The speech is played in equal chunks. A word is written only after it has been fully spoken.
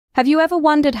Have you ever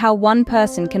wondered how one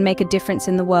person can make a difference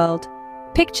in the world?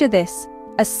 Picture this,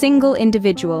 a single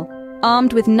individual,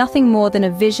 armed with nothing more than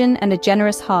a vision and a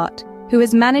generous heart, who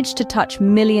has managed to touch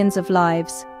millions of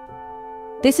lives.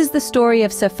 This is the story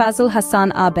of Sir Fazle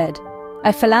Hasan Abed,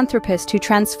 a philanthropist who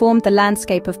transformed the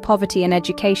landscape of poverty and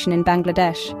education in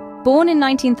Bangladesh. Born in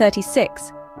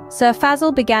 1936, Sir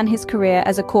Fazle began his career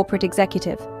as a corporate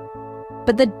executive.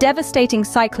 But the devastating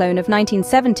cyclone of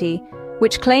 1970,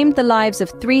 which claimed the lives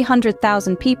of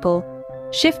 300,000 people,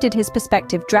 shifted his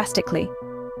perspective drastically.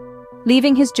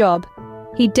 Leaving his job,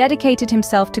 he dedicated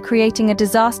himself to creating a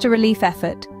disaster relief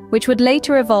effort, which would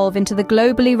later evolve into the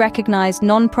globally recognized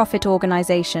non-profit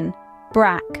organization,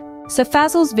 BRAC. Sir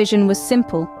Fazle's vision was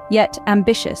simple, yet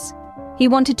ambitious. He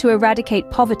wanted to eradicate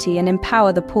poverty and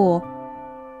empower the poor.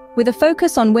 With a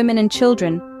focus on women and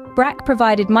children, BRAC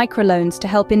provided microloans to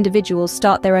help individuals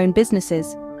start their own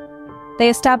businesses. They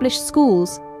established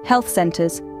schools, health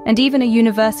centers, and even a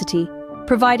university,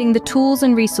 providing the tools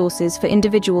and resources for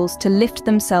individuals to lift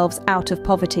themselves out of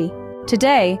poverty.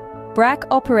 Today, BRAC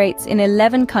operates in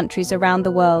 11 countries around the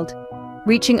world,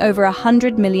 reaching over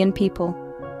 100 million people.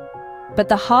 But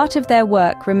the heart of their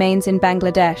work remains in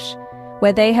Bangladesh,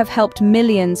 where they have helped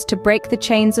millions to break the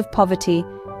chains of poverty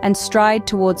and stride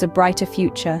towards a brighter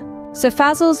future. Sir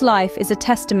Fazle's life is a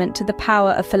testament to the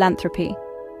power of philanthropy.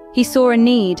 He saw a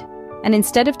need, and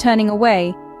instead of turning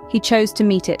away, he chose to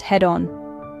meet it head-on.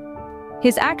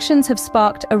 His actions have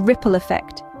sparked a ripple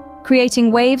effect,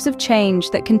 creating waves of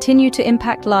change that continue to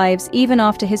impact lives even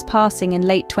after his passing in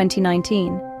late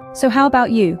 2019. So how about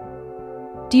you?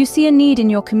 Do you see a need in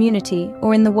your community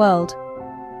or in the world?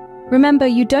 Remember,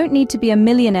 you don't need to be a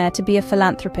millionaire to be a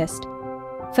philanthropist.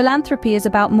 Philanthropy is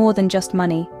about more than just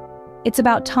money. It's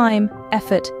about time,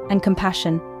 effort, and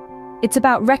compassion. It's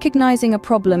about recognizing a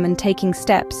problem and taking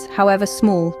steps, however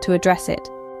small, to address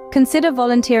it. Consider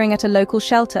volunteering at a local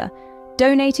shelter,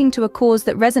 donating to a cause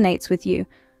that resonates with you,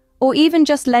 or even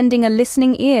just lending a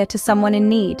listening ear to someone in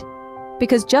need.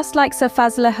 Because just like Sir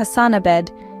Fazle Hasan Abed,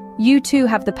 you too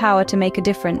have the power to make a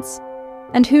difference.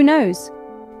 And who knows?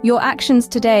 Your actions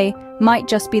today might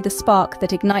just be the spark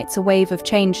that ignites a wave of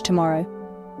change tomorrow.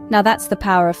 Now that's the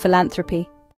power of philanthropy.